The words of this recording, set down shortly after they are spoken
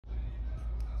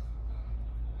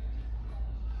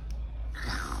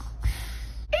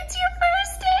It's your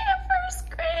first day of first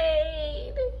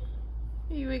grade.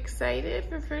 Are you excited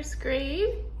for first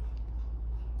grade?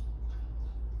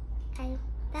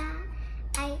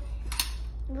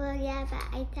 Well, yeah, but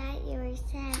I thought you were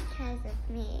sad because of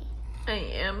me. I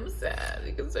am sad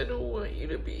because I don't want you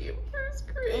to be in first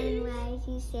grade. And why did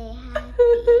you say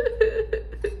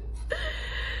happy?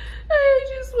 I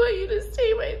just want you to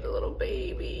stay my little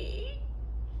baby.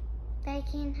 I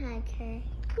can hug her.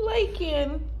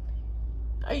 Lycan,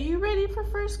 are you ready for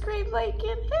first grade,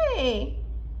 Lycan? Hey.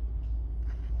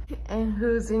 And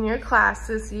who's in your class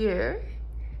this year?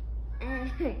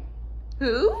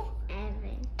 Who?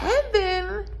 Evan.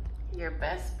 Evan, your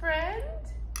best friend?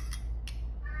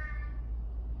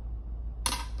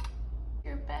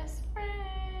 Your best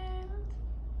friend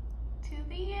to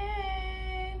the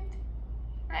end,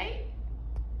 right?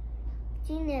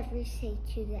 She never say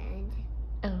to the end.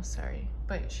 Oh, sorry,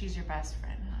 but she's your best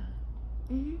friend,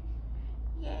 huh? Mm-hmm.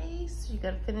 Yay, so you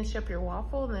gotta finish up your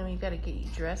waffle and then we gotta get you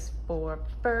dressed for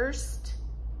first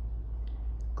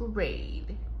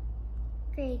grade.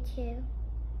 Grade 2.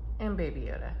 And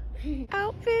Baby Yoda.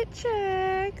 Outfit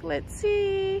check, let's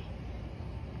see.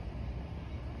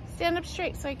 Stand up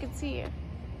straight so I can see you.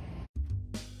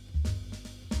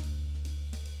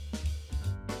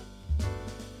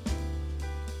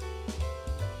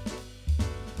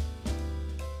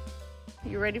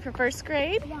 You ready for first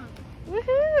grade? Yeah.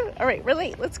 Woohoo! All right, we're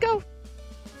late, let's go.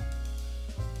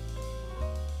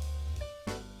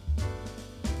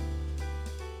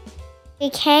 We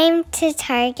came to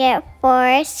Target for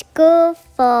a school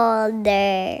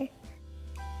folder.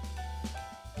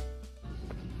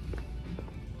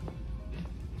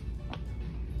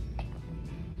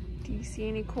 Do you see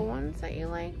any cool ones that you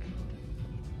like?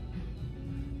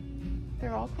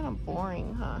 They're all kind of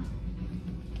boring, huh?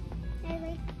 I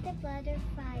like the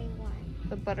butterfly one.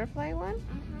 The butterfly one?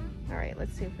 Uh-huh. All right,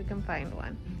 let's see if we can find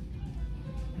one.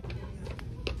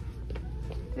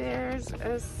 There's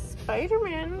a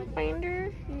Spider-Man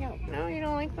binder. No. No, you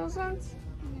don't like those ones?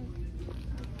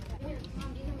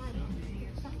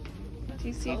 Do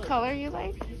you see a color you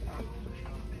like?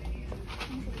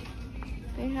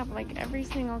 They have like every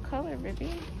single color, Vivi.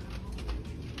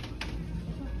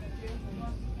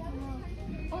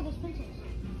 Oh, there's pencils.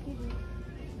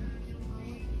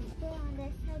 Blue on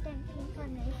this side and pink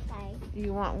on this side.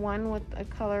 You want one with a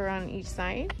color on each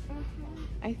side?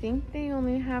 I think they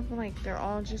only have like, they're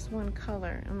all just one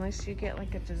color unless you get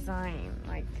like a design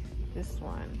like this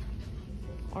one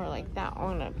or like that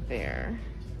one up there.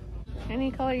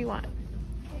 Any color you want.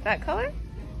 That color?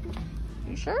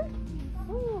 You sure?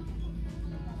 Ooh.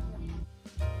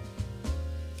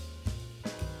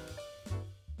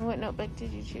 What notebook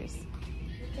did you choose?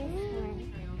 This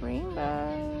one.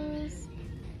 Rainbows.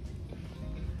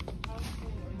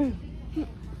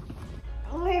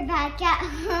 We're back at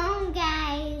home,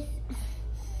 guys.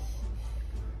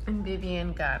 And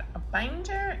Vivian got a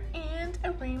binder and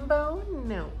a rainbow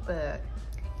notebook.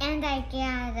 And I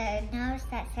got a nose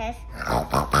that says,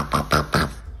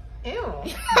 Ew.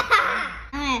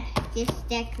 I'm gonna just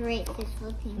decorate this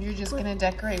whole thing. You're just gonna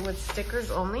decorate with stickers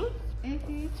only?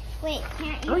 Mm-hmm. Wait,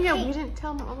 can't you Oh yeah, see? we didn't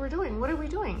tell them what we're doing. What are we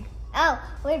doing? Oh,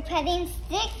 we're putting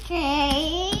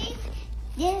stickers.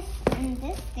 This and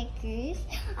this stickers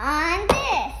on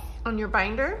this. On your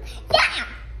binder? Yeah!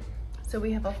 So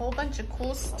we have a whole bunch of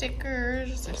cool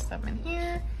stickers. There's some in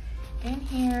here and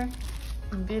here.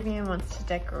 And Vivian wants to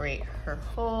decorate her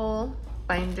whole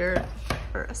binder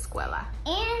for Escuela.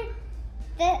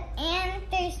 And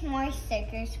there's more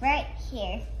stickers right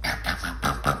here.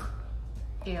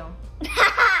 Ew.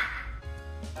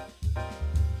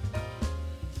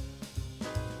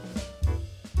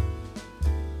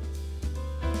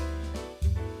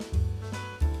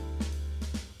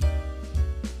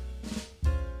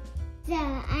 So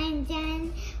I'm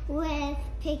done with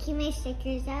picking my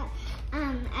stickers out.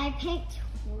 I picked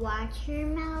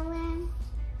watermelon,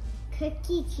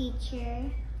 cookie teacher,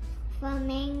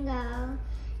 flamingo,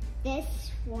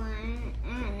 this one,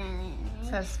 and It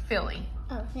says Philly.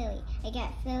 oh, Philly. I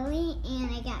got Philly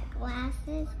and I got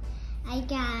glasses. I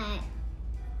got,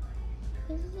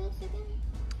 what is this again?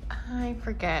 I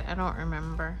forget. I don't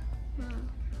remember.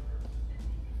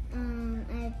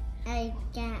 I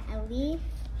got a leaf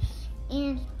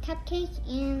and cupcake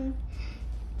and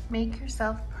Make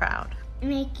yourself proud.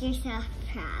 make yourself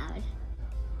proud.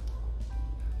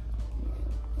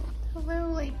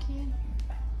 Hello, Lakey.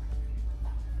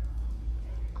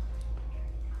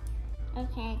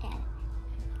 Okay, I got it.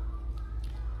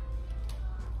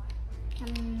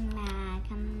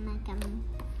 Come.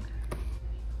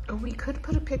 Oh, we could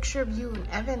put a picture of you and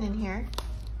Evan in here.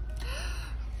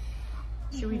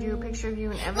 Should we do a picture of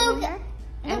you and Evan in there?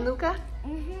 And Luca?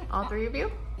 All three of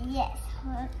you? Yes.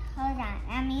 Hold on.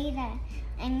 Amida.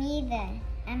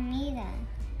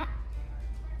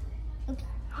 Oops.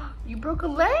 You broke a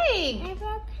leg.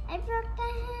 I broke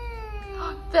the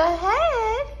head. The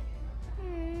head?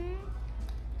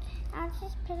 I'll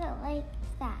just put it like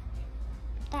that.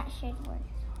 That should work.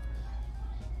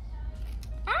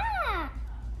 Ah!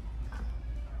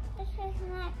 This is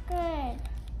not good.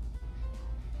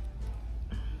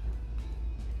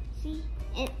 See?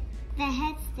 The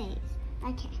head stays.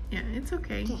 Okay. Yeah, it's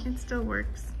okay. It still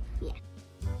works. Yeah.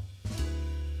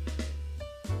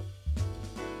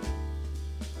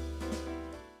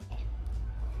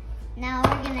 Now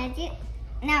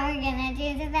we're gonna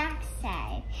do the back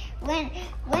side. When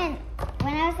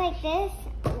I was like this,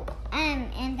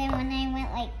 and then when I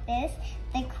went like this,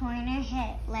 the corner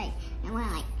hit like it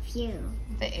went like phew.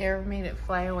 The air made it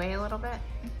fly away a little bit.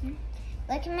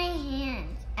 Look at my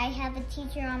hands. I have a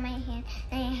teacher on my hand,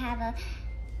 and I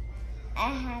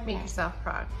have Make yourself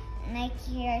proud. Make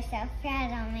yourself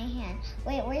proud on my hand.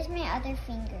 Wait, where's my other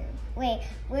finger? Wait,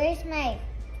 where's my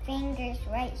fingers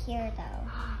right here though?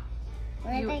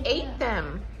 Where'd You they ate go?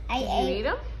 them. I Did ate. you eat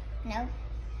them? No.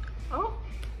 Oh.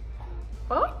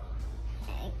 Oh.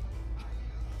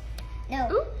 No.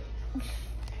 Ooh.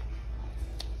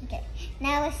 Okay,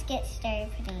 now let's get started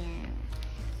putting it on.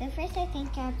 So first I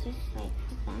think I'll just like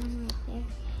put that one right there.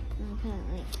 And I'll put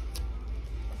like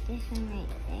this one right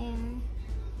there.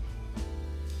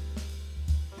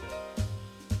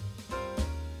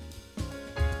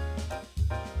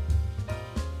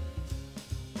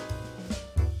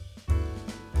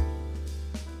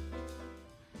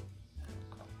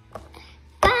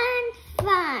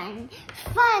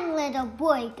 Fun little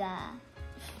boyga.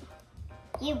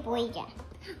 You boyga.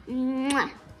 Mwah.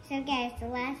 So guys, the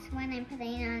last one I'm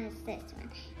putting on is this one.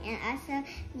 And also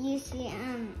you see I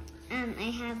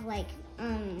have like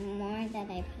more that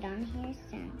I put on here,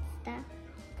 some stuff.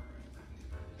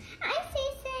 Hi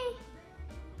Cece.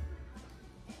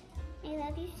 I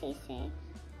love you, Cece.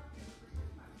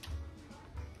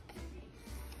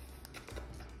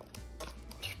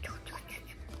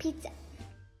 Pizza.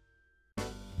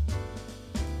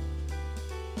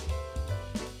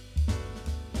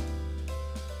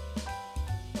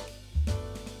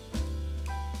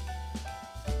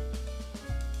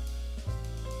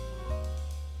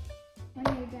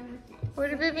 Where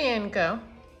did Vivian go?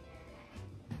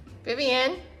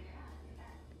 Vivian?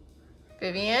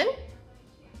 Vivian?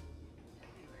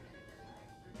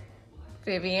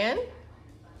 Vivian?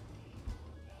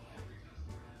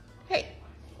 Hey.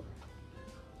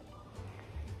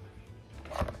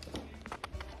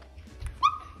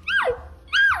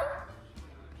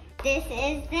 This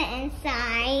is the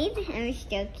inside. I'm just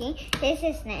joking. This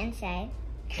is the inside.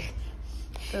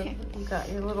 So you got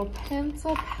your little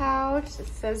pencil pouch that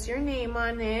says your name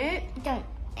on it.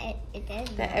 It does.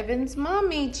 That Evan's mom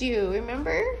made you,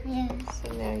 remember? Yeah.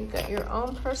 So now you got your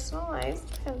own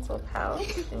personalized pencil pouch.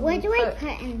 What do I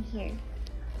put in here?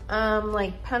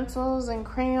 Like pencils and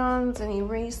crayons and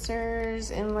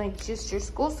erasers and like just your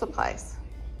school supplies.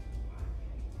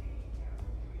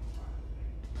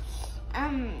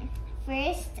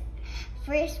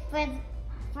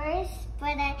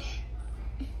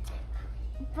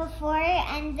 Before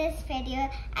I end this video,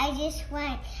 I just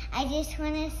want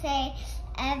to say,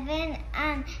 Evan,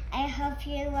 I hope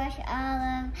you watch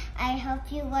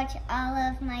all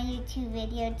of my YouTube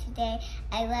video today.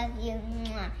 I love you.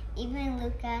 Mwah. Even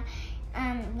Luca.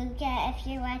 Luca, if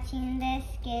you're watching this,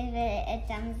 give it a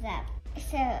thumbs up.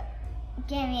 So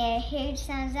give me a huge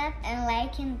thumbs up and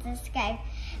like and subscribe.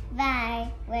 Bye.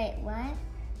 Wait, what?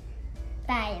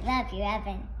 Bye. Love you,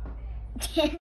 Evan.